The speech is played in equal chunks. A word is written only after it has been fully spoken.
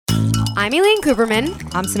I'm Aleen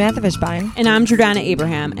Cooperman. I'm Samantha Fishbein. And I'm Jordana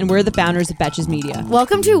Abraham, and we're the founders of Betches Media.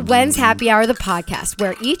 Welcome to When's Happy Hour, the podcast,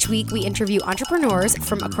 where each week we interview entrepreneurs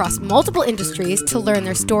from across multiple industries to learn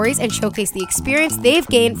their stories and showcase the experience they've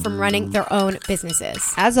gained from running their own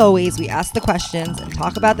businesses. As always, we ask the questions and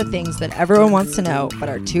talk about the things that everyone wants to know but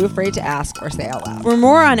are too afraid to ask or say out loud. For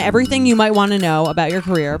more on everything you might want to know about your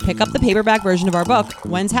career, pick up the paperback version of our book,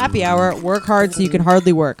 When's Happy Hour, Work Hard So You Can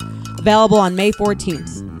Hardly Work. Available on May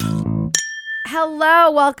 14th. Hello,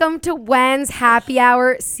 welcome to When's Happy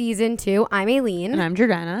Hour Season 2. I'm Aleen. And I'm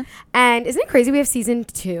Jordana. And isn't it crazy we have Season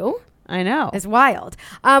 2? I know. It's wild.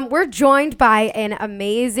 We're joined by an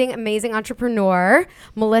amazing entrepreneur,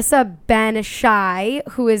 Melissa Ben-Ishay,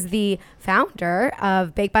 who is the founder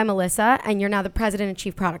of Baked by Melissa, and you're now the president and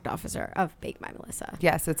chief product officer of Baked by Melissa.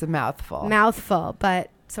 Yes, it's a mouthful. But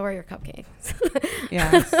so are your cupcakes.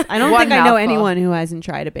 Yes. I don't think I know anyone who hasn't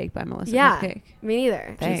tried a Baked by Melissa cupcake. Me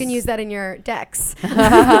neither. Thanks. You can use that in your decks.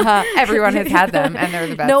 Everyone has had them, and they're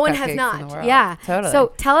the best. No one cupcakes has in not. the world. Yeah. Totally.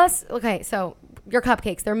 So tell us, so your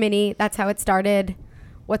cupcakes, they're mini. That's how it started.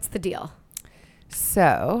 What's the deal?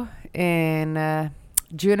 So in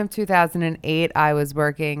June of 2008, I was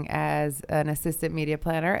working as an assistant media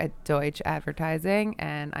planner at Deutsche Advertising,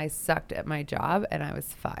 and I sucked at my job, and I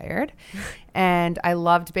was fired. And I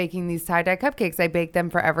loved baking these tie-dye cupcakes. I baked them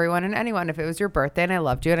for everyone and anyone. If it was your birthday and I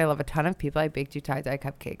loved you and I love a ton of people, I baked you tie-dye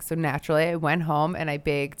cupcakes. So naturally, I went home and I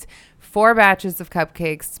baked 4 batches of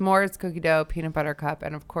cupcakes, s'mores, cookie dough, peanut butter cup,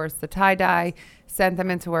 and of course the tie-dye. Sent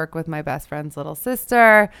them into work with my best friend's little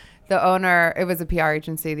sister. The owner, it was a PR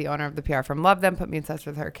agency. The owner of the PR firm loved them, put me in touch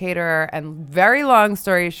with her caterer. And very long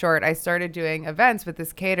story short, I started doing events with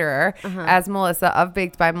this caterer as Melissa of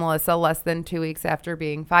Baked by Melissa less than 2 weeks after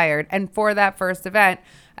being fired. And for that first event,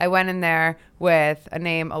 I went in there with a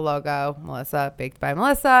name, a logo, Melissa, Baked by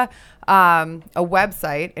Melissa, a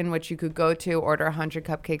website in which you could go to, order 100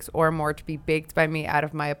 cupcakes or more to be baked by me out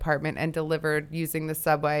of my apartment and delivered using the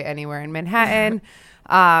subway anywhere in Manhattan,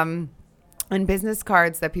 and business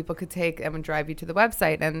cards that people could take and would drive you to the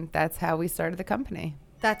website. And that's how we started the company.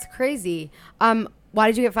 That's crazy. Why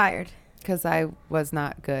did you get fired? Because I was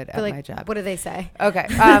not good at my job. What did they say? Okay.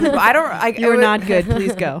 I don't. You were not good.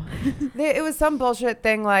 Please go. It was some bullshit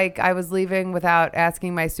thing like I was leaving without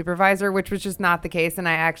asking my supervisor, which was just not the case. And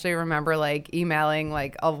I actually remember like emailing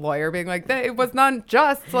like a lawyer being like, it was not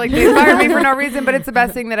just like they fired me for no reason, but it's the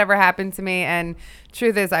best thing that ever happened to me. And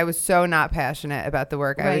truth is, I was so not passionate about the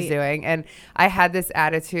work I was doing. And I had this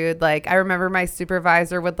attitude. Like I remember my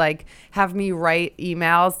supervisor would like have me write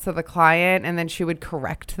emails to the client and then she would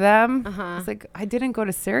correct them. I was like, I didn't go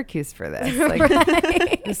to Syracuse for this. Like,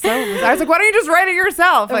 I was like, why don't you just write it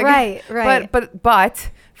yourself? Like, right.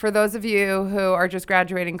 But for those of you who are just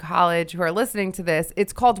graduating college who are listening to this,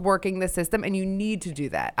 it's called working the system, and you need to do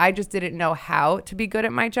that. I just didn't know how to be good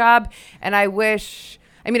at my job, and I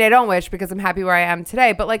don't wish because I'm happy where I am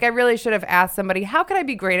today, but like I really should have asked somebody, how could I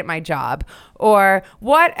be great at my job? Or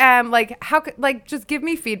just give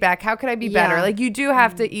me feedback. How could I be better? Like you do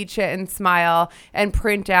have to eat shit and smile and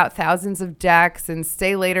print out thousands of decks and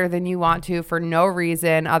stay later than you want to for no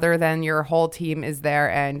reason other than your whole team is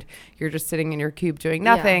there and you're just sitting in your cube doing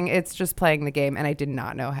nothing. Yeah. It's just playing the game, and I did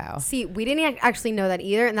not know how. See, we didn't actually know that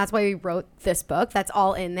either, and that's why we wrote this book. That's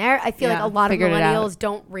all in there. I feel like a lot of millennials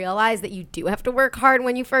don't realize that you do have to work hard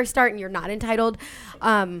when you first start, and you're not entitled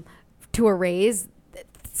to a raise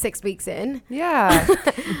 6 weeks in. Yeah.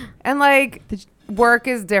 And like work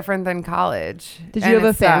is different than college. Did you have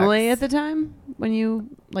a family at the time when you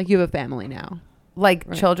have a family now?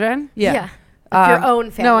 Like children? Yeah. Your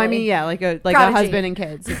own family. No, I mean, like a husband and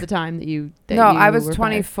kids at the time that you. I was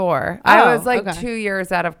 24. I was like 2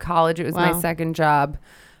 years out of college. It was my second job.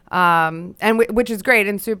 Which is great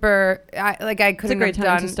and super. I couldn't have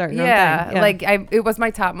done. To start it was my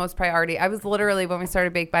top most priority. I was literally, when we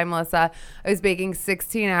started Baked by Melissa, I was baking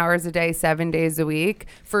 16 hours a day, 7 days a week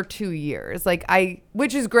for 2 years.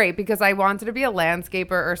 Which is great because I wanted to be a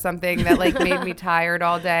landscaper or something that like made me tired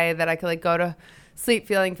all day, that I could like go to sleep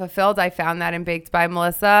feeling fulfilled. I found that in Baked by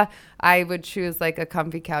Melissa. I would choose like a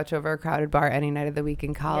comfy couch over a crowded bar any night of the week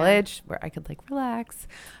in college where I could like relax.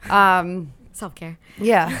 Self-care.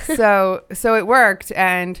 Yeah. So it worked.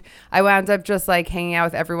 And I wound up just like hanging out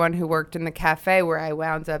with everyone who worked in the cafe where I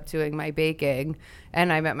wound up doing my baking.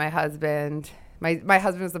 And I met my husband. My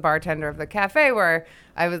husband was the bartender of the cafe where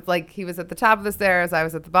I was like, he was at the top of the stairs. I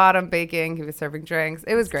was at the bottom baking. He was serving drinks.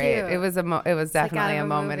 It was great. Cute. It was definitely a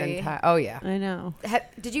moment in time. Oh yeah. I know.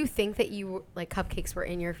 Did you think that cupcakes were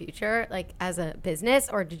in your future, like as a business,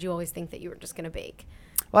 or did you always think that you were just going to bake?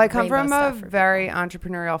 Well, I come from a very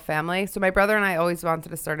entrepreneurial family. So my brother and I always wanted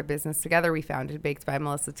to start a business together. We founded Baked by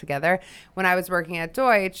Melissa together. When I was working at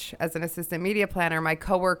Deutsch as an assistant media planner, my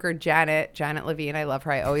coworker Janet Levine, I love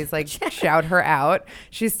her. I always like shout her out.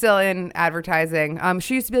 She's still in advertising.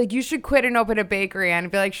 She used to be like, you should quit and open a bakery. And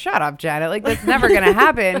I'd be like, shut up, Janet. Like, that's never going to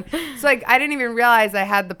happen. So like, I didn't even realize I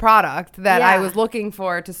had the product that I was looking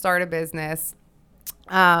for to start a business.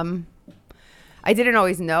 I didn't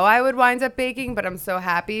always know I would wind up baking, but I'm so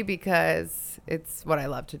happy because it's what I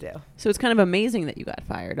love to do. So it's kind of amazing that you got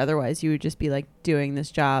fired. Otherwise, you would just be like doing this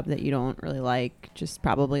job that you don't really like, just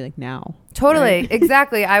probably like now. Totally. Right?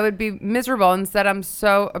 Exactly. I would be miserable. Instead, I'm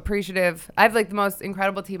so appreciative. I have like the most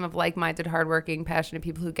incredible team of like-minded, hardworking, passionate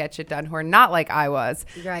people who get shit done, who are not like I was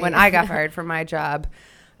when I got fired from my job.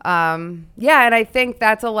 And I think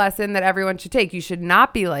that's a lesson that everyone should take. You should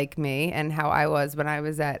not be like me and how I was when I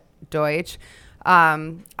was at Deutsch.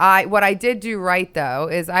 What I did do right though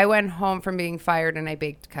is I went home from being fired and I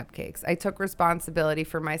baked cupcakes. I took responsibility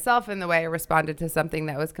for myself in the way I responded to something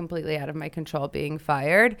that was completely out of my control, being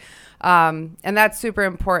fired. And that's super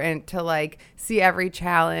important to like see every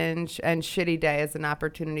challenge and shitty day as an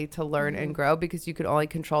opportunity to learn and grow, because you could only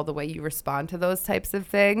control the way you respond to those types of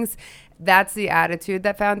things. That's the attitude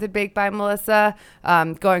that founded Baked by Melissa,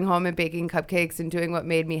 going home and baking cupcakes and doing what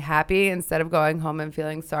made me happy instead of going home and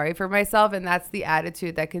feeling sorry for myself. And that's the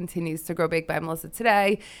attitude that continues to grow Baked by Melissa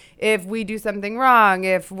today. If we do something wrong,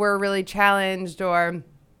 if we're really challenged, or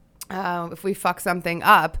if we fuck something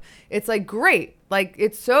up, it's like, great. Like,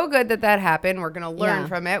 it's so good that happened. We're going to learn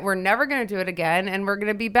from it. We're never going to do it again. And we're going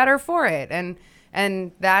to be better for it.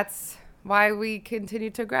 And that's why we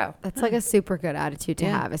continue to grow. That's like a super good attitude to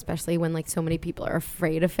have, especially when like so many people are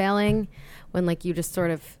afraid of failing, when like you just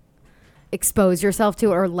sort of expose yourself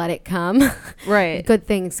to it or let it come. Right. Good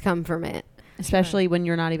things come from it. Especially when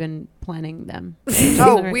you're not even planning them.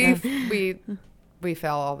 We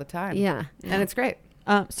fail all the time. Yeah. And it's great.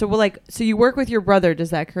 So you work with your brother.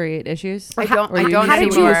 Does that create issues? How did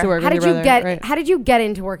you get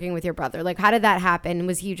into working with your brother? Like, how did that happen?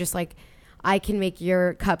 Was he just like, I can make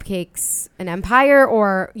your cupcakes an empire,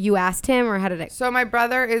 or you asked him, or how did it? So my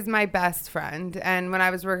brother is my best friend. And when I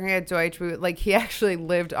was working at Deutsch, he actually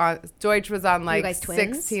lived on, Deutsch was on like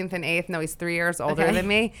 16th and 8th. No, he's 3 years older than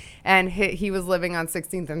me. And he was living on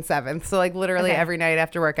 16th and 7th. So like literally every night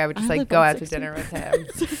after work, I would just like go out to dinner with him.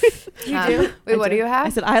 You do? Wait, what do you have? I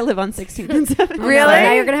said, I live on 16th and 7th. Really?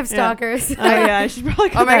 Now you're going to have stalkers. Oh yeah, I should probably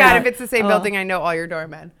Oh my God, if it's the same building, I know all your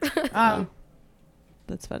doormen.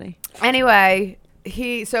 That's funny. Anyway,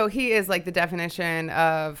 he is like the definition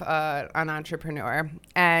of an entrepreneur.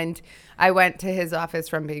 And I went to his office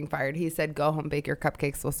from being fired. He said, go home, bake your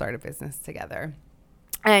cupcakes. We'll start a business together.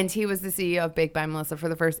 And he was the CEO of Baked by Melissa for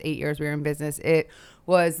the first 8 years we were in business. It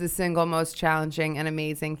was the single most challenging and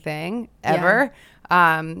amazing thing ever.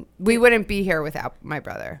 Yeah. We wouldn't be here without my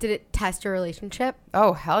brother. Did it test your relationship?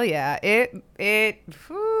 Oh, hell yeah. I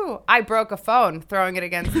broke a phone throwing it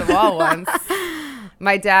against the wall once.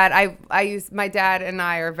 My dad and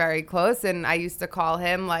I are very close, and I used to call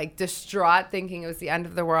him like distraught, thinking it was the end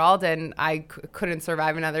of the world, and I couldn't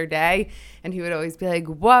survive another day. And he would always be like,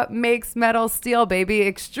 what makes metal steel, baby?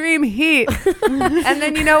 Extreme heat. And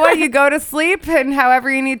then you know what? You go to sleep, and however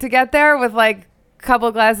you need to get there with like a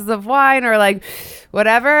couple glasses of wine or like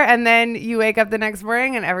whatever, and then you wake up the next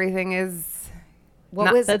morning and everything is...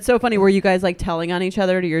 That's so funny. Were you guys like telling on each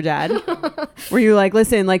other to your dad? Were you like,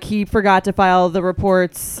 listen, like he forgot to file the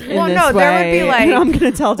reports in this way? There would be like, I'm going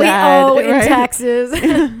to tell dad. We owe in taxes.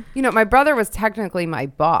 You know, my brother was technically my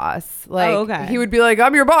boss. Like, he would be like,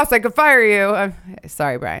 I'm your boss. I could fire you.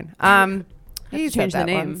 Sorry, Brian. He changed the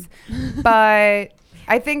name. But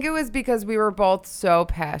I think it was because we were both so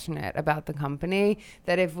passionate about the company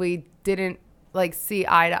that if we didn't like see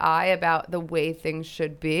eye to eye about the way things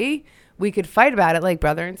should be, we could fight about it like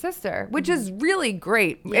brother and sister, which is really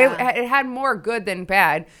great. Yeah. It had more good than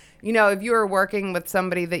bad. You know, if you were working with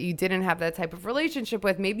somebody that you didn't have that type of relationship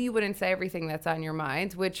with, maybe you wouldn't say everything that's on your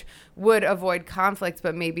mind, which would avoid conflicts,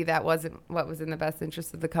 but maybe that wasn't what was in the best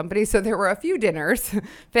interest of the company. So there were a few dinners,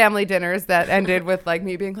 family dinners, that ended with like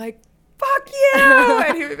me being like, fuck you.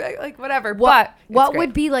 And he would be like whatever. What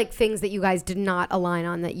would be like things that you guys did not align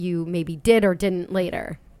on that you maybe did or didn't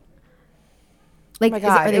later? Like,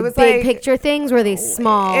 are they big like, picture things or are they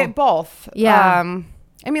small? Both. Yeah.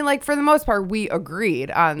 I mean, like, for the most part, we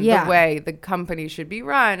agreed on the way the company should be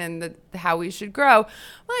run and how we should grow.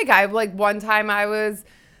 Like, one time I was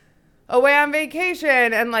away on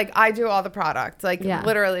vacation and, like, I do all the product. Like,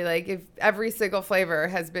 literally, like, if every single flavor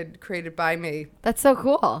has been created by me. That's so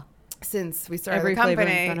cool. since we started the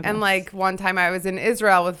company. And like one time I was in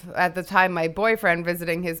Israel with, at the time, my boyfriend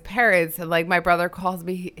visiting his parents, and like my brother calls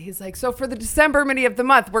me. He's like, so for the December mini of the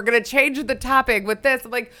month, we're going to change the topic with this.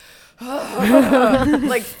 I'm like,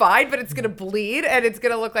 like fine, but it's going to bleed and it's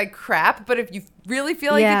going to look like crap. But if you really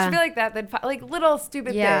feel like it should be like that, then like little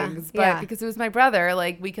stupid things. But because it was my brother,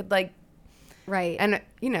 like we could like, right. And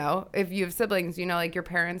you know, if you have siblings, you know, like your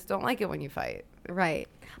parents don't like it when you fight. Right.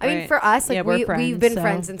 I mean, for us, like we've been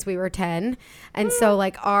friends since we were 10. And so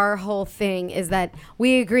like our whole thing is that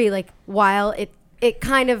we agree, like while it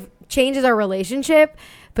kind of changes our relationship,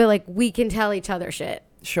 but like we can tell each other shit.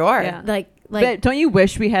 Sure. Yeah. Like, but don't you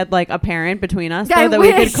wish we had like a parent between us so that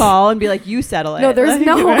we could call and be like, you settle it? No, there's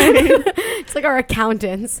no one. It's like our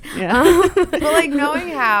accountants. Yeah. But like knowing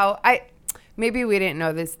how maybe we didn't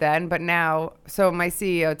know this then, but now, so my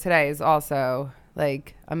CEO today is also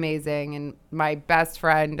like amazing and my best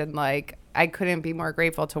friend, and like I couldn't be more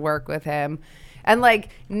grateful to work with him. And like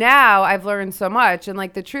now I've learned so much, and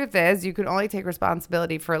like the truth is you can only take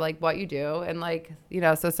responsibility for like what you do, and like, you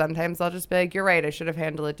know, so sometimes I'll just be like, you're right, I should have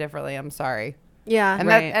handled it differently, I'm sorry. Yeah.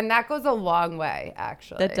 And that goes a long way,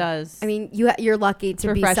 actually. That does. I mean, you're lucky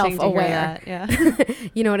to be self-aware. Yeah.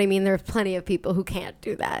 You know what I mean? There's plenty of people who can't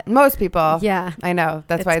do that. Most people. Yeah. I know.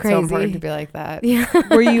 That's why it's so important to be like that. Yeah.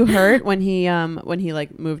 Were you hurt when he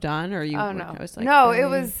like moved on, or you? Oh no. Was, like, no,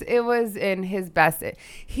 it was in his best.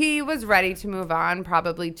 He was ready to move on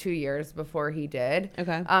probably 2 years before he did.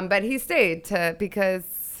 Okay. But he stayed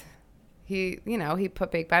because he put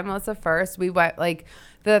Baked by Melissa first. We went like,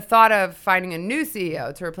 the thought of finding a new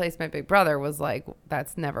CEO to replace my big brother was like,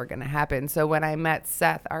 that's never going to happen. So when I met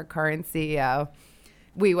Seth, our current CEO,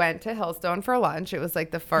 we went to Hillstone for lunch. It was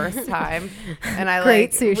like the first time. And I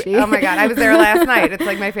Great sushi. Oh my God. I was there last night. It's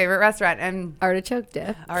like my favorite restaurant. And artichoke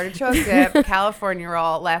dip, California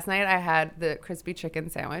roll. Last night I had the crispy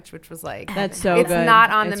chicken sandwich, which was like, that's so it's good. It's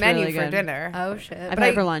not on it's the menu really for good. dinner. Oh shit. I've had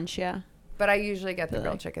it for lunch. Yeah. But I usually get the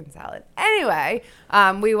grilled chicken salad. Anyway,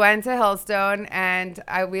 we went to Hillstone and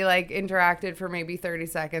we like interacted for maybe 30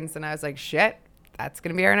 seconds. And I was like, shit, that's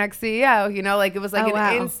going to be our next CEO. You know, like it was like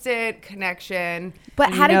instant connection.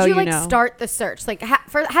 But how did you start the search? Like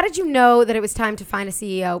how did you know that it was time to find a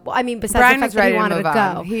CEO? Well, I mean, besides Brian the fact was ready that he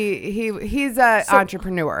wanted to go. He's an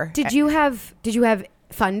entrepreneur. Did you have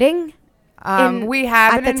funding? We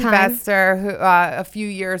have an investor who a few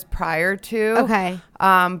years prior to. Okay.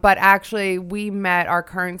 But actually, we met our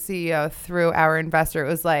current CEO through our investor. It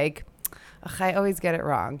was like, I always get it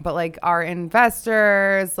wrong, but like our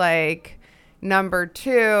investors, like number 2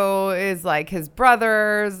 is like his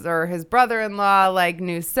brothers or his brother-in-law, like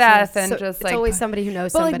knew Seth, and just it's like always somebody who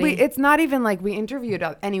knows but somebody. like it's not even like we interviewed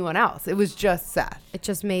anyone else. It was just Seth. It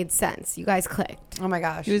just made sense. You guys clicked. Oh my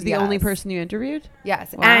gosh. He was the only person you interviewed?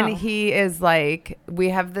 Yes. Wow. And he is like, we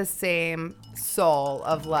have the same soul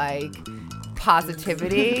of like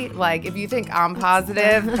positivity. Like if you think I'm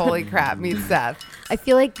positive, holy crap, meet Seth. I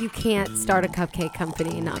feel like you can't start a cupcake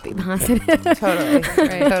company and not be positive. Totally.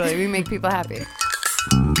 Right. Totally. We make people happy.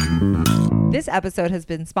 This episode has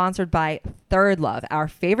been sponsored by Third Love, our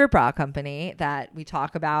favorite bra company that we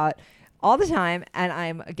talk about all the time. And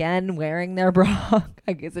I'm again wearing their bra.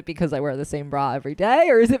 Is it because I wear the same bra every day,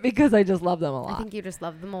 or is it because I just love them a lot? I think you just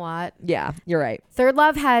love them a lot. Yeah, you're right. Third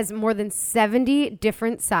Love has more than 70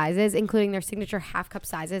 different sizes, including their signature half cup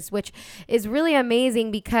sizes, which is really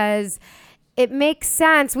amazing because it makes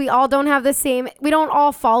sense. We all don't have the same. We don't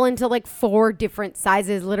all fall into like 4 different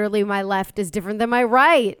sizes. Literally, my left is different than my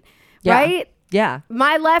right. Yeah. Right? Yeah.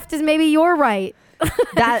 My left is maybe your right.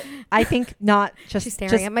 That I think not just. She's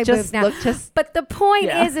staring at my boobs now. But the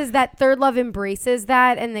point is that Third Love embraces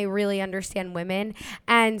that, and they really understand women,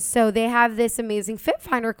 and so they have this amazing Fit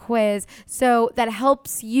Finder quiz, so that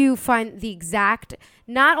helps you find the exact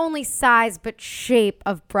not only size but shape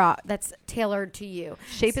of bra that's tailored to you.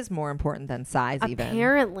 Shape is more important than size, even.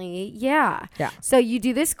 Apparently, yeah. So you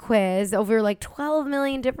do this quiz. Over like 12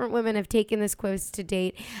 million different women have taken this quiz to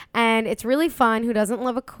date, and it's really fun. Who doesn't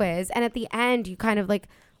love a quiz? And at the end, you kind of like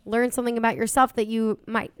learn something about yourself that you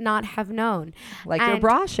might not have known. Like your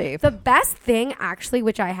bra shape. The best thing, actually,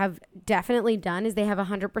 which I have definitely done, is they have a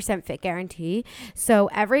 100% fit guarantee. So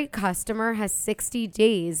every customer has 60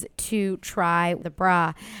 days to try the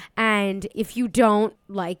bra. And if you don't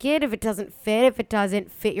like it, if it doesn't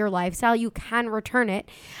fit your lifestyle, you can return it.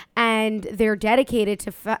 And they're dedicated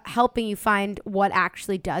to helping you find what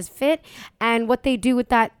actually does fit. And what they do with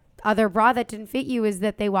that other bra that didn't fit you is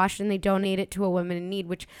that they wash it and they donate it to a woman in need,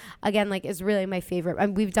 which again, like, is really my favorite.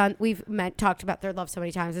 And we've talked about Third Love so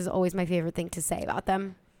many times. It's always my favorite thing to say about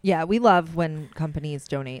them. Yeah, we love when companies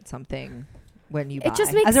donate something when you buy. It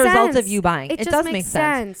just makes as a result of sense. you buying. It just does makes make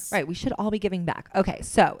sense. Right. We should all be giving back. Okay.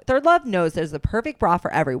 So Third Love knows there's the perfect bra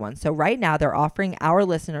for everyone. So right now they're offering our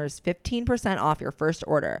listeners 15% off your first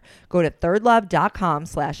order. Go to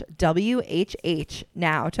thirdlove.com/WHH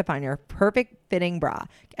now to find your perfect fitting bra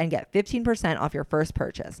and get 15% off your first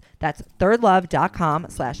purchase. That's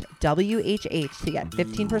thirdlove.com/WHH to get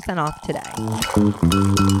 15% off today.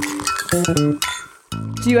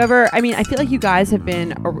 Do you ever, I mean, I feel like you guys have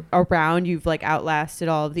been around, you've like outlasted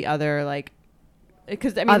all of the other like,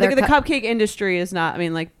 because I mean, the cupcake industry is not, I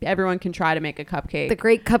mean, like everyone can try to make a cupcake. The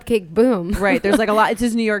great cupcake boom. Right. There's like a lot, it's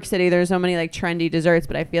just New York City. There's so many like trendy desserts,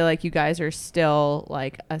 but I feel like you guys are still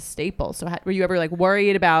like a staple. So were you ever like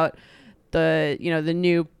worried about the, you know, the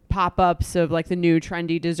new pop-ups of like the new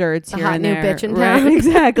trendy desserts here and there? New bitch in right, town.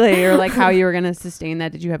 exactly. Or like how you were going to sustain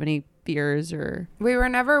that. Did you have any fears or? We were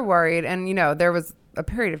never worried. And, you know, there was a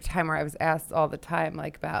period of time where I was asked all the time,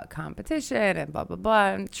 like about competition and blah, blah,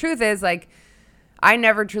 blah. And the truth is, like, I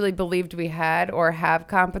never truly believed we had or have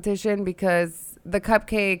competition because the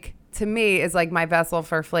cupcake to me is like my vessel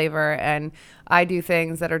for flavor. And I do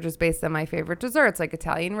things that are just based on my favorite desserts, like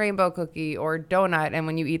Italian rainbow cookie or donut. And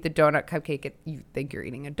when you eat the donut cupcake, you think you're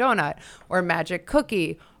eating a donut, or magic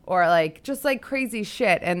cookie, or like just like crazy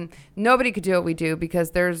shit. And nobody could do what we do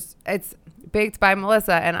because it's baked by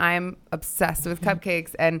Melissa, and I'm obsessed with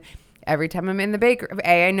cupcakes. And every time I'm in the bakery,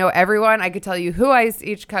 I know everyone. I could tell you who iced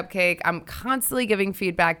each cupcake. I'm constantly giving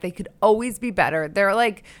feedback. They could always be better. They're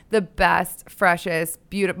like the best, freshest,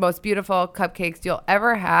 most beautiful cupcakes you'll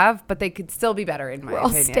ever have, but they could still be better in my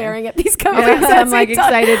opinion. We're all staring at these cupcakes. I'm like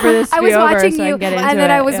excited for this to I was be over watching so I you, can get into and then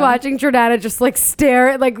it. I was watching Jordana just like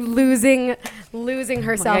stare, like losing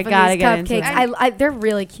herself in these cupcakes. They're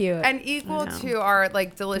really cute and equal to our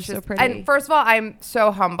like delicious. So pretty. And first of all, I'm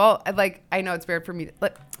so humble. Like, I know it's weird for me to.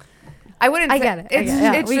 Like, I wouldn't. I get it.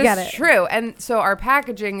 It's just true. And so our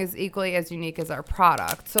packaging is equally as unique as our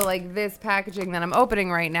product. So like this packaging that I'm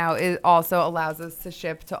opening right now also allows us to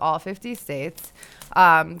ship to all 50 states,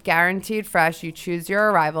 guaranteed fresh. You choose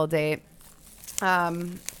your arrival date.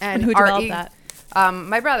 And who developed that?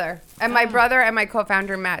 My brother. And my brother and my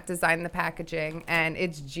co-founder Matt designed the packaging, and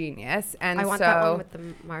it's genius. And I want that one with the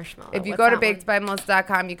marshmallow. If you go to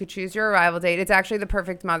bakedbymelissa.com, you could choose your arrival date. It's actually the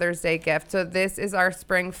perfect Mother's Day gift. So this is our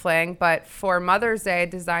spring fling, but for Mother's Day, I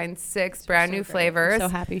designed 6 brand new flavors. I'm so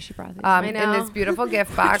happy she brought these. In this beautiful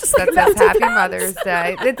gift box that says Happy Mother's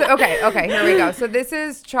Day. Okay, here we go. So this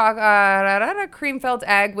is cream-filled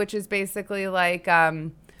egg, which is basically like a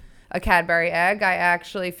Cadbury egg. I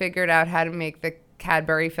actually figured out how to make the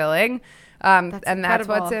Cadbury filling, and that's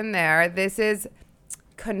what's in there. This is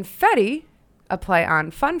confetti, a play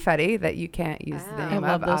on funfetti that you can't use the name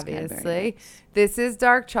of, obviously. This is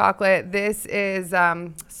dark chocolate. This is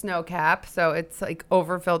snow cap, so it's like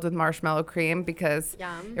overfilled with marshmallow cream because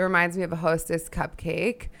it reminds me of a Hostess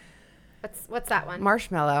cupcake. What's that one?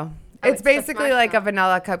 Marshmallow. It's basically like a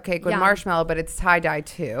vanilla cupcake with marshmallow, but it's tie-dye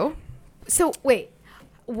too. So wait.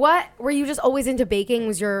 What were you just always into baking?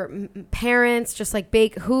 Was your parents just like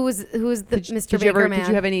bake? Who's the Mr. Baker man? Did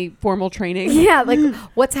you have any formal training? Yeah, like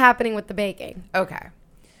what's happening with the baking? Okay.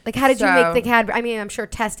 Like how did you make the Cadbury? I mean, I'm sure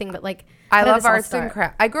testing, but like I love arts and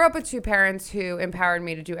crafts. I grew up with 2 parents who empowered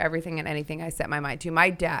me to do everything and anything I set my mind to. My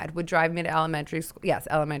dad would drive me to elementary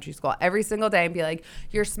school every single day and be like,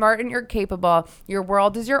 "You're smart and you're capable. Your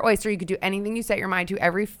world is your oyster. You could do anything you set your mind to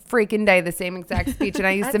every freaking day." The same exact speech, and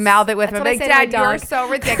I used to mouth it with him. Like, "Dad, you're so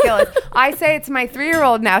ridiculous." I say it to my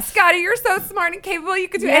 3-year-old now. "Scotty, you're so smart and capable. You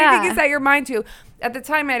could do anything you set your mind to." At the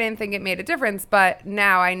time, I didn't think it made a difference, but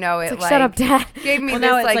now I know it. Like, shut up, Dad. Gave me this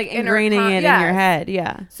now it's like ingraining it in your head.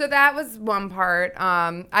 Yeah. So that was one part.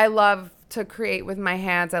 I love to create with my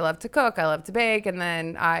hands. I love to cook. I love to bake. And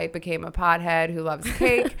then I became a pothead who loves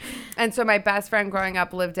cake. And so my best friend growing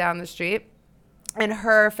up lived down the street, and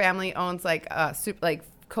her family owns like a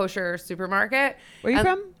kosher supermarket. Where are you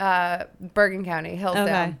from? Bergen County, Hillsdale.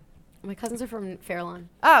 Okay. My cousins are from Fairlawn.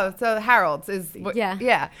 Oh, so Harold's is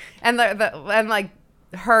yeah, and and like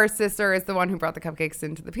her sister is the one who brought the cupcakes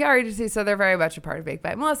into the PR agency, so they're very much a part of Baked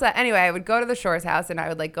by Melissa. Anyway, I would go to the Shore's house and I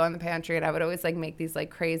would like go in the pantry and I would always like make these like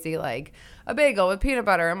crazy like a bagel with peanut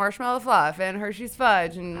butter and marshmallow fluff and Hershey's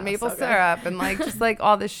fudge and maple syrup and like just like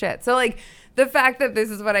all this shit. So like the fact that this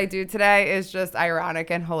is what I do today is just ironic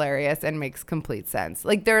and hilarious and makes complete sense.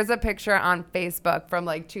 Like there's a picture on Facebook from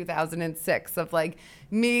like 2006 of like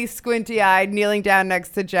me squinty-eyed kneeling down next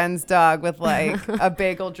to Jen's dog with like a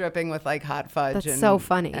bagel dripping with like hot fudge. That's so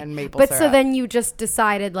funny. And maple syrup. But so then you just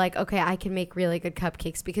decided like, okay, I can make really good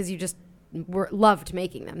cupcakes because you just loved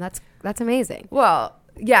making them. That's amazing. Well,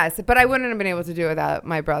 Yes, but I wouldn't have been able to do it without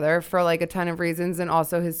my brother for like a ton of reasons, and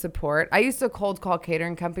also his support. I used to cold call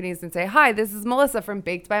catering companies and say, "Hi, this is Melissa from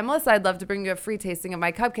Baked by Melissa. I'd love to bring you a free tasting of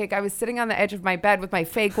my cupcake." I was sitting on the edge of my bed with my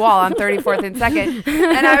fake wall on 34th and 2nd,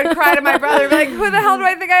 and I would cry to my brother, be like, "Who the hell do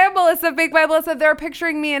I think I am, Melissa? Baked by Melissa." They're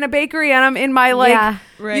picturing me in a bakery, and I'm in my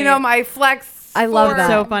my flex. I love that.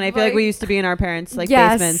 So funny. I feel like we used to be in our parents'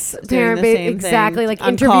 basements doing the same exactly, thing. like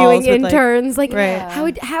interviewing interns.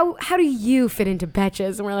 Right. How do you fit into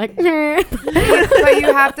Betches? And we're like, nah. But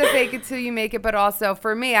you have to fake it till you make it. But also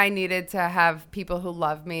for me, I needed to have people who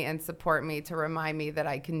love me and support me to remind me that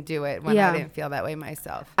I can do it when I didn't feel that way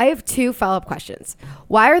myself. I have 2 follow-up questions.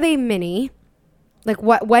 Why are they mini? Like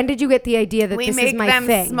when did you get the idea that this is my thing? We make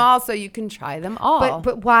them small so you can try them all.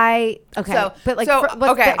 But why? Okay. What's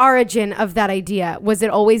the origin of that idea? Was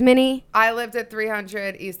it always mini? I lived at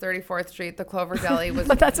 300 East 34th Street. The Clover Deli was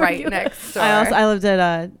right next door. I lived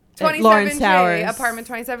at 27G, apartment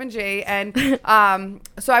 27G. And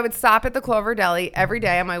so I would stop at the Clover Deli every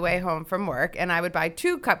day on my way home from work, and I would buy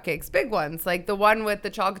 2 cupcakes, big ones, like the one with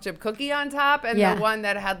the chocolate chip cookie on top and the one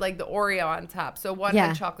that had like the Oreo on top. So one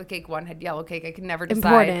had chocolate cake, one had yellow cake. I could never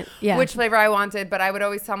decide which flavor I wanted, but I would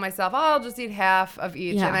always tell myself, I'll just eat half of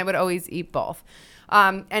each, and I would always eat both.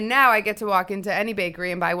 And now I get to walk into any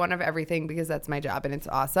bakery and buy one of everything because that's my job, and it's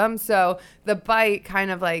awesome. So the bite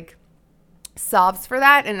kind of like solves for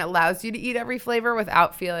that, and it allows you to eat every flavor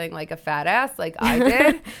without feeling like a fat ass like I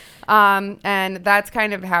did. And that's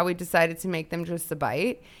kind of how we decided to make them just a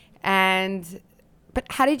bite. But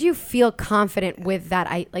how did you feel confident with that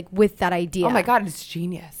idea? Oh my God, it's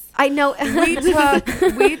genius. I know.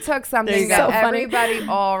 we took something that everybody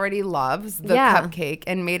already loves, the cupcake,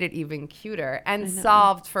 and made it even cuter and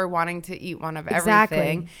solved for wanting to eat one of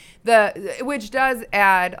everything. Which does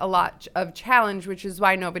add a lot of challenge, which is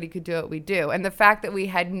why nobody could do what we do. And the fact that we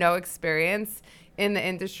had no experience in the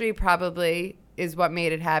industry probably is what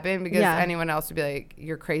made it happen, because anyone else would be like,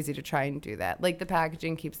 you're crazy to try and do that. Like, the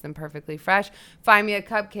packaging keeps them perfectly fresh. Find me a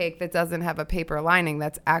cupcake that doesn't have a paper lining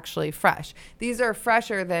that's actually fresh. These are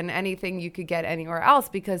fresher than anything you could get anywhere else,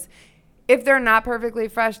 because if they're not perfectly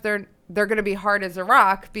fresh, they're going to be hard as a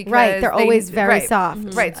rock, because they're always very soft.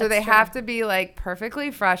 Mm-hmm. Right. So they have to be like perfectly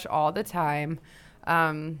fresh all the time.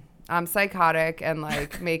 I'm psychotic and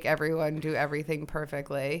like make everyone do everything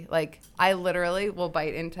perfectly. Like, I literally will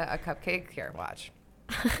bite into a cupcake. Here, watch.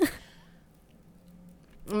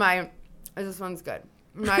 This one's good.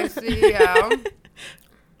 My CEO.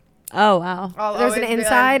 Oh, wow. There's an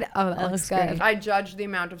inside. That looks good. I judge the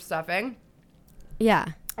amount of stuffing. Yeah.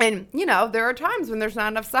 And, there are times when there's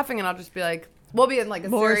not enough stuffing, and I'll just be like, we'll be in like a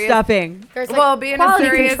more serious stuffing. We'll be in a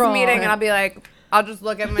serious meeting, and I'll be like, I'll just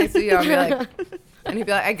look at my CEO and be like, and he'd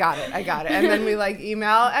be like, I got it. And then we like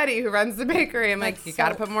email Eddie, who runs the bakery. I'm like, you got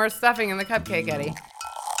to put more stuffing in the cupcake, Eddie.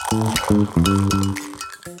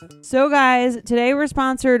 So guys, today we're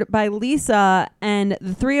sponsored by Leesa, and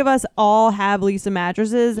the 3 of us all have Leesa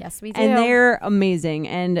mattresses. Yes, we do. And they're amazing.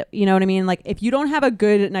 And you know what I mean? Like, if you don't have a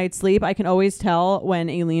good night's sleep, I can always tell when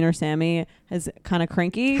Aleen or Sammy is kind of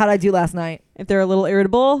cranky. How'd I do last night? If they're a little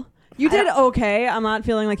irritable. You did okay. I'm not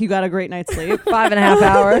feeling like you got a great night's sleep. 5.5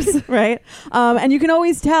 hours. Right. And you can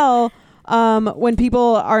always tell when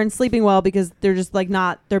people aren't sleeping well because they're just like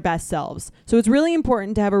not their best selves. So it's really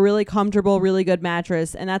important to have a really comfortable, really good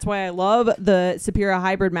mattress. And that's why I love the Sapira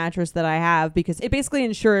hybrid mattress that I have, because it basically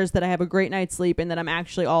ensures that I have a great night's sleep and that I'm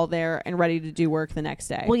actually all there and ready to do work the next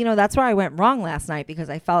day. Well, that's where I went wrong last night, because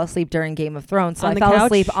I fell asleep during Game of Thrones. So I fell couch?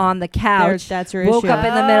 asleep on the couch. That's your woke issue. up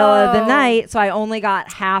in the middle of the night. So I only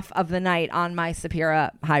got half of the night on my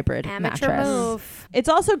Sapira hybrid mattress. Move. It's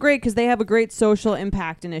also great because they have a great social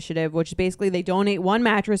impact initiative, which is basically they donate 1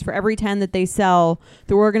 mattress for every 10 that they sell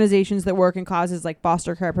through organizations that work in causes like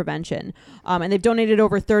foster care prevention. And they've donated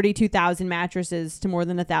over 32,000 mattresses to more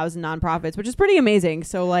than 1,000 nonprofits, which is pretty amazing.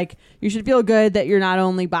 So like, you should feel good that you're not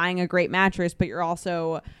only buying a great mattress, but you're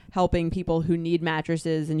also helping people who need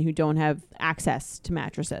mattresses and who don't have access to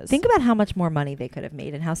mattresses. Think about how much more money they could have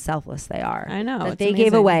made and how selfless they are. I know. That they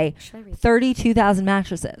gave away 32,000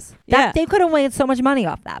 mattresses. They could have made so much money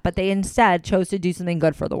off that, but they instead chose to do something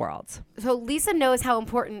good for the world. So Leesa knows how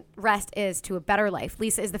important rest is to a better life.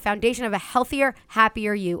 Leesa is the foundation of a healthier,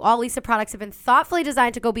 happier you. All Leesa products have been thoughtfully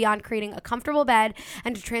designed to go beyond creating a comfortable bed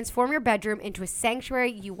and to transform your bedroom into a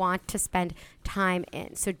sanctuary you want to spend time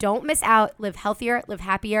in. So don't miss out. Live healthier, live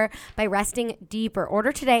happier by resting deeper.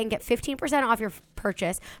 Order today and get 15% off your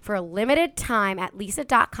purchase for a limited time at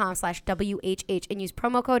leesa.com/WHH and use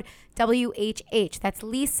promo code WHH. That's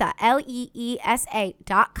Leesa,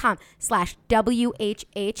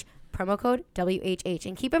 LEESA.com/WHH promo code WHH.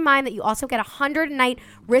 And keep in mind that you also get a 100-night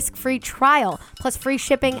risk-free trial plus free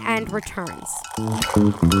shipping and returns.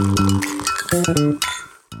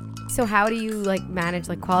 So how do you like manage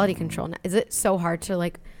like quality control? Is it so hard to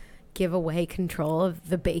like give away control of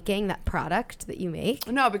the baking, that product that you make?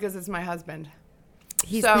 No, because it's my husband.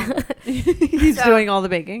 He's doing all the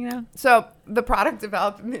baking now. So the product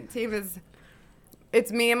development team it's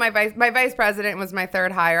me and my vice president was my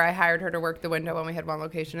third hire. I hired her to work the window when we had one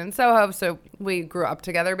location in Soho. So we grew up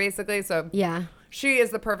together basically. So yeah, she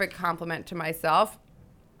is the perfect complement to myself.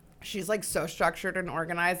 She's like so structured and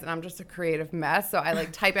organized, and I'm just a creative mess. So I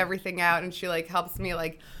like type everything out, and she like helps me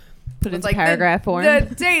like put into like paragraph form the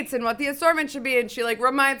dates and what the assortment should be, and she like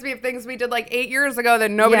reminds me of things we did like 8 years ago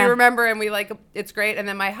that nobody remember, and we like it's great. And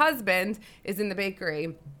then my husband is in the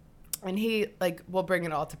bakery, and he like will bring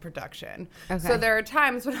it all to production. Okay. So there are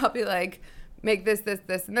times when I'll be like, make this,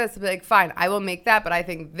 and this. I'll be like, fine, I will make that, but I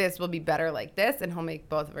think this will be better like this, and he'll make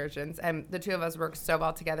both versions. And the two of us work so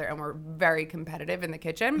well together, and we're very competitive in the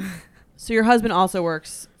kitchen. So your husband also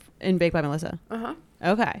works in Baked by Melissa? Uh-huh.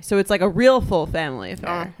 Okay. So it's like a real full family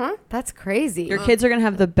affair. Uh-huh. That's crazy. Your kids are going to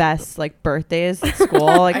have the best like birthdays at school.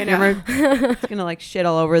 Like I know. It's going to like shit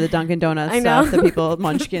all over the Dunkin' Donuts stuff that people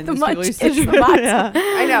munchkins. The people used to munchkins, do. Yeah.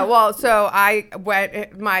 I know. Well, so I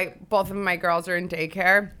went, both of my girls are in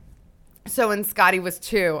daycare. So when Scotty was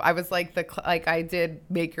 2, I was like I did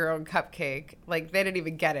make your own cupcake. Like they didn't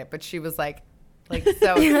even get it, but she was like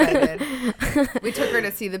so excited. We took her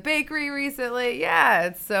to see the bakery recently. Yeah,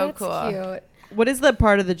 it's so That's cool. Cute. What is the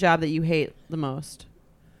part of the job that you hate the most?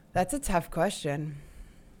 That's a tough question.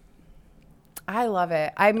 I love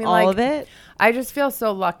it. I mean, all of it. I just feel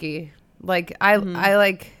so lucky. Like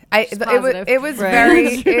it was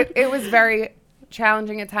very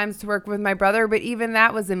challenging at times to work with my brother, but even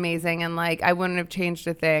that was amazing, and like I wouldn't have changed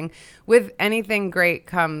a thing. With anything great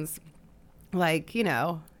comes like, you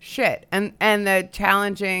know, shit, and the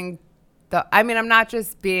challenging. I'm not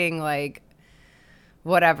just being like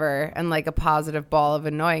whatever and like a positive ball of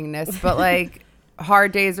annoyingness, but like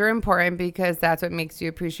hard days are important because that's what makes you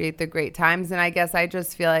appreciate the great times. And I guess I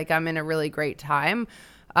just feel like I'm in a really great time.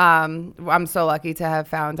 I'm so lucky to have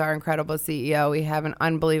found our incredible CEO. We have an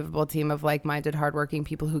unbelievable team of like-minded, hardworking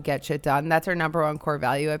people who get shit done. That's our number one core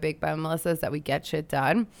value at Baked by Melissa, is that we get shit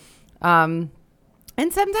done. And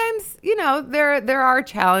sometimes, you know, there are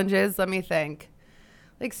challenges. Let me think.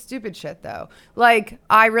 Like stupid shit though. Like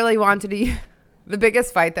I really wanted to. The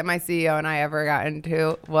biggest fight that my CEO and I ever got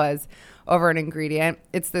into was over an ingredient.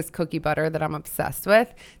 It's this cookie butter that I'm obsessed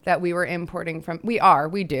with that we were importing from. We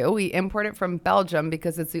import it from Belgium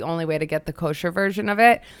because it's the only way to get the kosher version of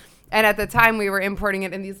it. And at the time we were importing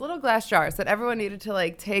it in these little glass jars that everyone needed to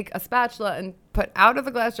like take a spatula and put out of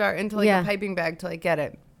the glass jar into like a piping bag to like get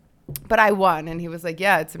it. But I won, and he was like,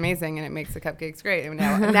 yeah, it's amazing, and it makes the cupcakes great. And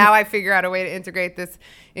now I figure out a way to integrate this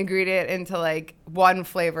ingredient into, like, one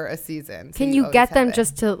flavor a season. So can you get them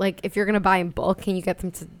just to, like, if you're going to buy in bulk, can you get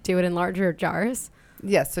them to do it in larger jars?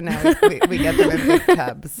 Yes, so now we get them in big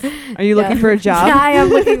tubs. Are you looking for a job? Yeah, I am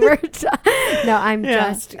looking for a job. No, I'm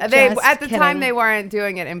just at the time they weren't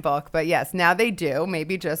doing it in bulk, but yes, now they do,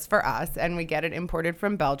 maybe just for us, and we get it imported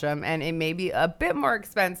from Belgium, and it may be a bit more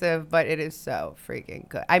expensive, but it is so freaking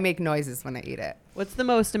good. I make noises when I eat it. What's the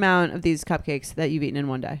most amount of these cupcakes that you've eaten in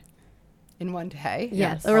one day? In one day?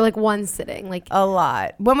 Yes. Or like one sitting. Like a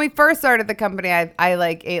lot. When we first started the company, I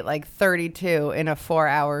like ate like 32 in a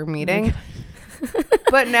 4-hour meeting.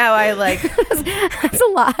 But now I like that's a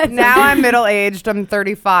lot. Now I'm middle-aged. I'm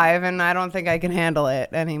 35 and I don't think I can handle it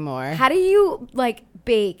anymore. How do you like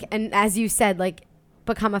bake and, as you said, like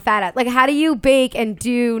become a fat ass? Like how do you bake and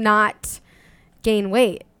do not gain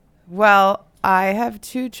weight? Well, I have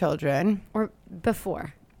 2 children. Or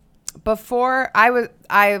before I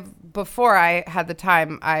had the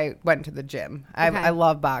time, I went to the gym. I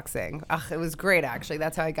love boxing. Ugh, it was great, actually.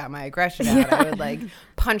 That's how I got my aggression out. Yeah. I would like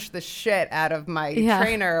punch the shit out of my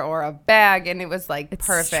trainer or a bag, and it was like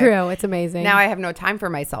perfect. It's true. It's amazing. Now I have no time for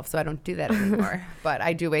myself, so I don't do that anymore. But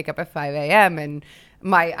I do wake up at 5 a.m. and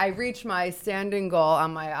I reach my standing goal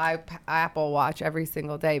on my Apple Watch every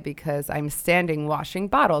single day because I'm standing washing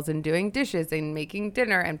bottles and doing dishes and making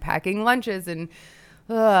dinner and packing lunches and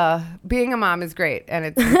being a mom is great, and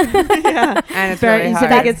it's and it's very hard. So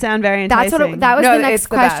make it sound very enticing. That was the next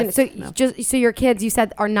question. So your kids, you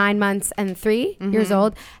said, are 9 months and 3 years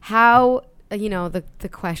old. How the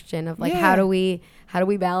question of like how do we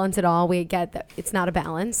balance it all? We get that it's not a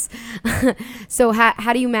balance. So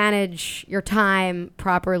how do you manage your time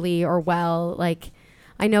properly or well? Like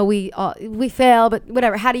I know we fail, but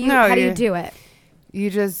whatever. How do you do it? You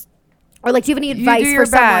just Or like, do you have any advice you do your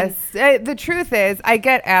for someone? best. The truth is, I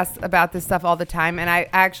get asked about this stuff all the time, and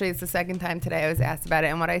it's the second time today I was asked about it.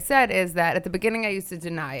 And what I said is that at the beginning I used to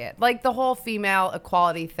deny it, like the whole female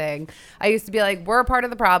equality thing. I used to be like, we're a part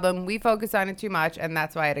of the problem. We focus on it too much, and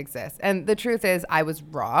that's why it exists. And the truth is, I was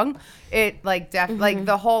wrong. It like like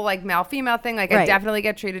the whole like male female thing. Like I definitely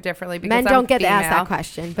get treated differently because men don't get female. asked that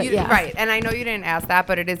question, but right. And I know you didn't ask that,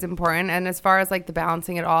 but it is important. And as far as like the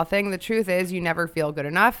balancing it all thing, the truth is, you never feel good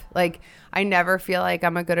enough. Like, I never feel like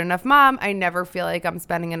I'm a good enough mom. I never feel like I'm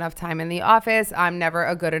spending enough time in the office. I'm never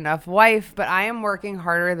a good enough wife, but I am working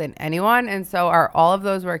harder than anyone. And so are all of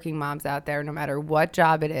those working moms out there, no matter what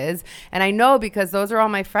job it is. And I know because those are all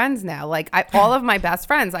my friends now. Like all of my best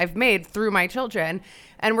friends I've made through my children.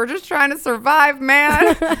 And we're just trying to survive, man.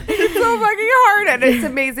 It's so fucking hard. And it's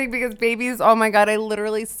amazing because babies, oh my God, I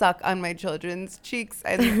literally suck on my children's cheeks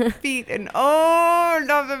and feet. And I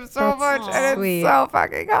love them so much. And it's so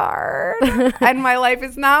fucking hard. And my life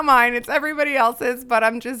is not mine. It's everybody else's. But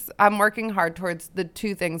I'm working hard towards the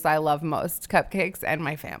two things I love most, cupcakes and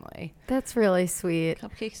my family. That's really sweet.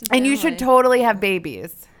 Cupcakes and you should totally have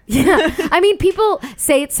babies. Yeah, I mean, people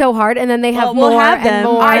say it's so hard, and then they have more have and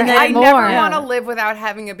more. I and more. never want to live without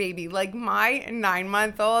having a baby. Like my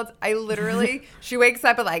 9-month-old, I literally, she wakes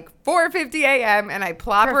up at like 4:50 a.m. and I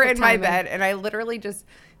plop her in my bed, and I literally just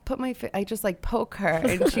put I just like poke her,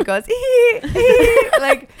 and she goes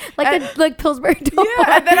like Pillsbury doll.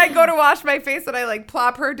 Yeah, and then I go to wash my face, and I like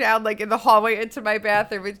plop her down like in the hallway into my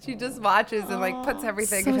bathroom, and she just watches and like puts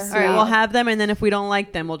everything in her. All right, we'll have them, and then if we don't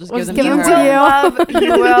like them, we'll just give them to her.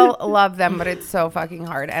 You will love them, but it's so fucking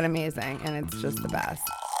hard and amazing, and it's just the best.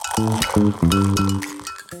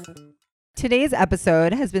 Today's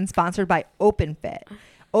episode has been sponsored by OpenFit.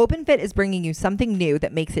 OpenFit is bringing you something new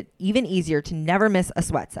that makes it even easier to never miss a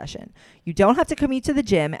sweat session. You don't have to commute to the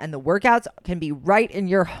gym, and the workouts can be right in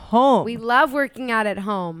your home. We love working out at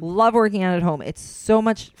home. Love working out at home. It's so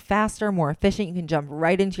much faster, more efficient. You can jump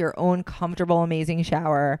right into your own comfortable, amazing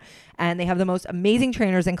shower. And they have the most amazing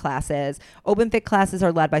trainers and classes. OpenFit classes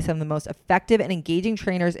are led by some of the most effective and engaging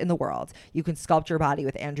trainers in the world. You can sculpt your body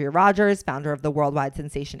with Andrea Rogers, founder of the worldwide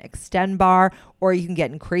sensation Extend Bar, or you can get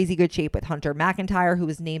in crazy good shape with Hunter McIntyre, who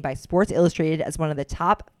was named by Sports Illustrated as one of the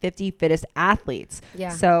top 50 fittest athletes. Yeah.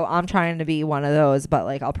 So I'm trying to be one of those, but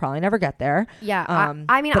like I'll probably never get there. Yeah.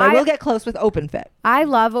 I mean, but I will get close with OpenFit. I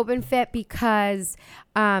love OpenFit because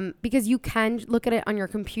you can look at it on your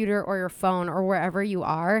computer or your phone or wherever you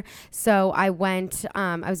are. So I went,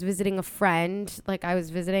 I was visiting a friend, like I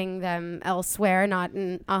was visiting them elsewhere, not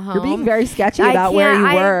in a home. You're being very sketchy about where you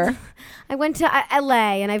were. I went to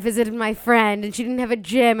LA and I visited my friend, and she didn't have a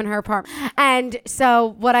gym in her apartment. And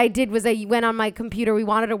so what I did was I went on my computer. We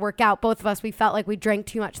wanted to work out. Both of us, we felt like we drank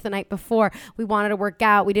too much the night before. We wanted to work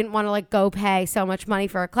out. We didn't want to like go pay so much money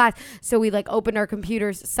for a class. So we like opened our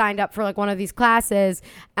computers, signed up for like one of these classes,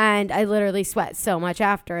 and I literally sweat so much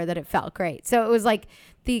after that it felt great. So it was like,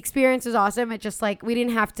 the experience was awesome. It just like, we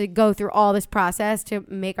didn't have to go through all this process to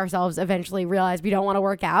make ourselves eventually realize we don't want to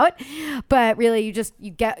work out. But really,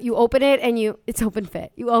 you open it and it's OpenFit.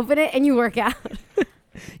 You open it and you work out.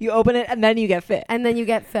 You open it and then you get fit. And then you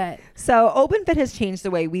get fit. So OpenFit has changed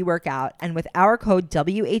the way we work out. And with our code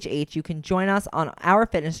WHH, you can join us on our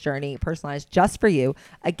fitness journey personalized just for you.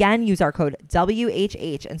 Again, use our code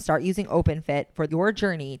WHH and start using OpenFit for your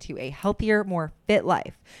journey to a healthier, more fit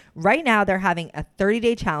life. Right now, they're having a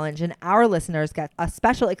 30-day challenge, and our listeners get a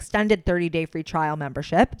special extended 30-day free trial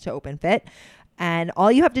membership to OpenFit. And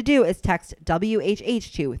all you have to do is text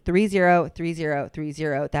WHH to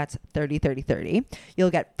 303030. That's 303030. You'll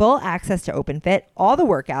get full access to OpenFit, all the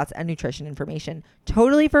workouts and nutrition information,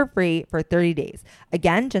 totally for free for 30 days.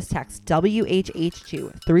 Again, just text WHH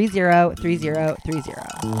to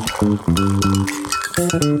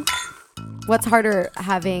 303030. What's harder,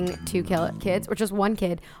 having 2 kids or just 1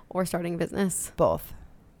 kid, or starting a business? Both.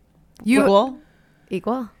 Equal?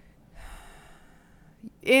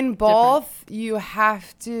 In both, you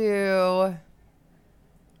have to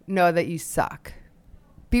know that you suck.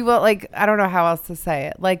 People, like, I don't know how else to say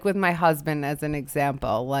it. Like with my husband as an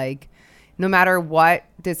example, like no matter what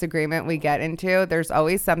disagreement we get into, there's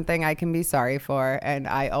always something I can be sorry for, and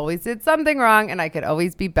I always did something wrong and I could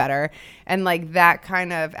always be better. And like that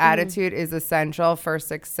kind of attitude is essential for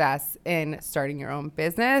success in starting your own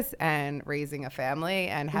business and raising a family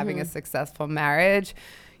and having a successful marriage.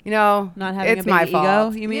 not having it's a my big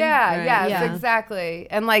fault. ego, you mean? Yeah, Right. yes, exactly.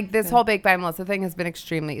 And like this whole Baked by Melissa thing has been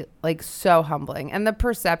extremely like so humbling. And the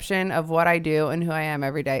perception of what I do and who I am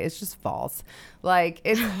every day is just false. Like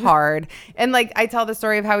it's hard. And like I tell the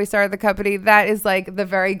story of how we started the company. That is like the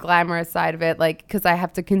very glamorous side of it. Like, because I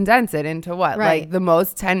have to condense it into what? Right. Like the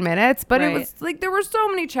most 10 minutes. But Right. it was like there were so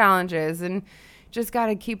many challenges and just got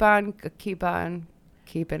to keep on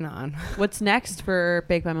keeping on. What's next for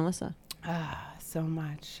Baked by Melissa? So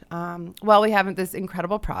much. Well, we have this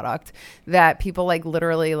incredible product that people like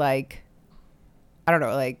literally like, I don't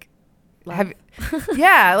know, like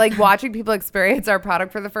like watching people experience our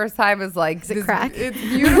product for the first time is like, Is it crack? It's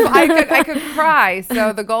beautiful. I could cry.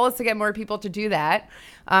 So the goal is to get more people to do that.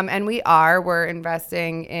 And we're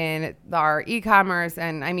investing in our e-commerce.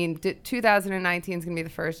 And I mean, 2019 is going to be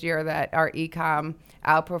the first year that our e-com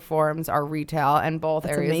outperforms our retail, and both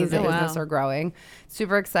areas of the business are growing.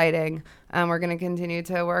 Super exciting. We're going to continue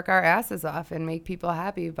to work our asses off and make people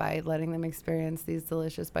happy by letting them experience these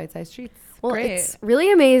delicious bite-sized treats. Well, Great. it's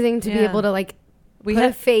really amazing to be able to like put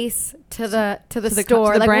a face to the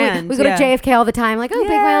store. the like brand, we go to JFK all the time. Like, oh, Baked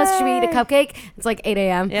by Melissa, should we eat a cupcake? It's like 8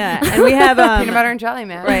 a.m. Yeah, and we have Peanut butter and jelly,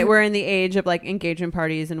 man. Right, we're in the age of like engagement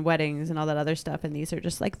parties and weddings and all that other stuff, and these are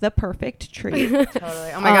just like the perfect treat.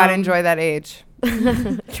 Totally. Oh my God, enjoy that age.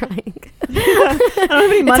 Trying. I don't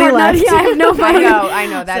have any money left. Yeah, I have no money. I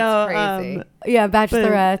know. That's crazy. Yeah,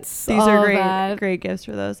 bachelorettes. These are great gifts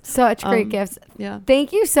for those. Such great gifts. Yeah.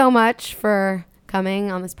 Thank you so much for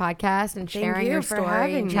coming on this podcast and Thank sharing you your for story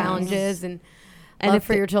having and me. challenges and And love if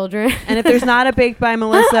for your children. And if there's not a Baked by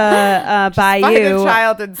Melissa by Find you, a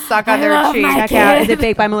child and suck on I their love cheek. my check out. Is it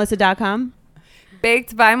bakedbymelissa.com?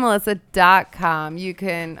 bakedbymelissa.com. You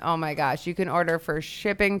can, oh my gosh, you can order for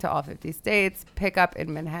shipping to all 50 states, pick up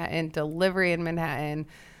in Manhattan, delivery in Manhattan.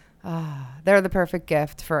 They're the perfect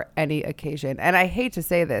gift for any occasion. And I hate to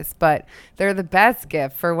say this, but they're the best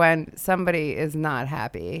gift for when somebody is not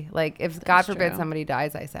happy. Like if God forbid somebody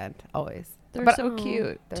dies, I send always. They're But- so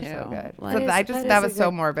cute. They're too. so good. Like, So that was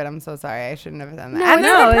so morbid. I'm so sorry. I shouldn't have done that. No, And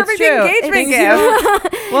they're the it's perfect true.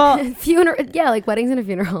 engagement gift. Well, Funeral, yeah, like weddings and a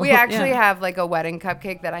funeral. We actually have like a wedding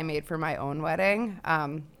cupcake that I made for my own wedding.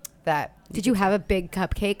 Did you have a big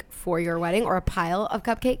cupcake for your wedding or a pile of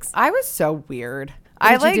cupcakes? I was so weird.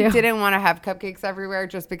 What I did you do? didn't want to have cupcakes everywhere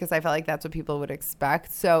just because I felt like that's what people would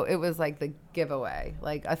expect. So it was like the giveaway,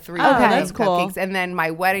 like a 3 that's cool. cupcakes. And then my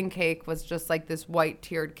wedding cake was just like this white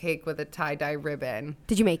tiered cake with a tie-dye ribbon.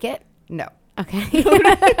 Did you make it? No. Okay.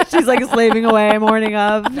 she's like slaving away morning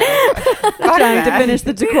of, trying to finish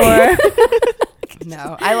the decor.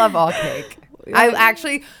 No, I love all cake. I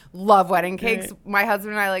actually love wedding cakes. Right. My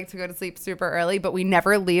husband and I like to go to sleep super early, but we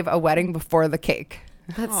never leave a wedding before the cake.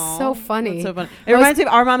 That's so funny. That's so funny. It reminds me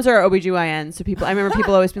of our moms are OBGYN. So I remember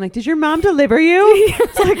people always being like, did your mom deliver you?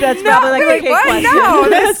 It's like, that's probably like the cake question. No,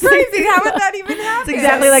 that's crazy. How would that even happen? It's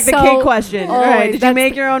exactly like the cake question. Oh, All right. Did you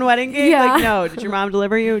make your own wedding cake? Yeah. Like, no. Did your mom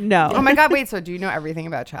deliver you? No. Oh my God. Wait, so do you know everything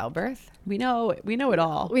about childbirth? We know it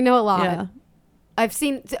all. We know a lot. Yeah. I've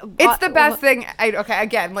seen. It's the best thing. Okay,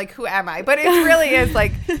 again, like who am I? But it really is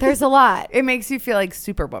like. There's a lot. It makes you feel like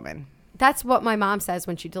Superwoman. That's what my mom says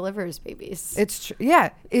when she delivers babies. It's true. Yeah.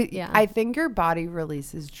 Yeah. I think your body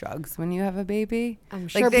releases drugs when you have a baby. I'm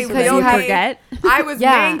sure they because you really- forget. I was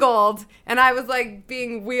Yeah. mangled and I was like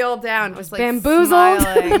being wheeled down, just like bamboozled.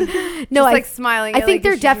 smiling. No, just like smiling. I think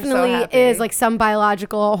there like, you're so definitely happy. is like some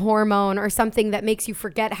biological hormone or something that makes you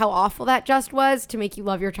forget how awful that just was to make you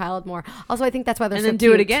love your child more. Also, I think that's why they're And so then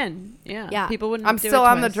do it cute. again. Yeah. Yeah. People wouldn't. I'm do still it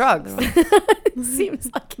on the twice. drugs. Seems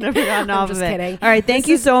like Never gotten I'm off just of it. kidding. All right. Thank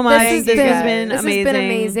you so much. This has been This amazing. has been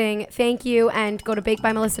amazing. Thank you. And go to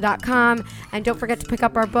bakedbymelissa.com. And don't forget to pick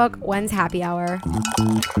up our book, When's Happy Hour.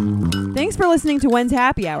 Thanks for listening to When's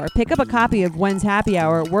Happy Hour. Pick up a copy of When's Happy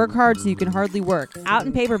Hour. Work hard so you can hardly work. Out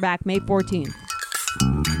in paperback May 14th.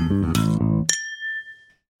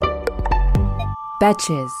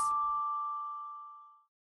 Betches.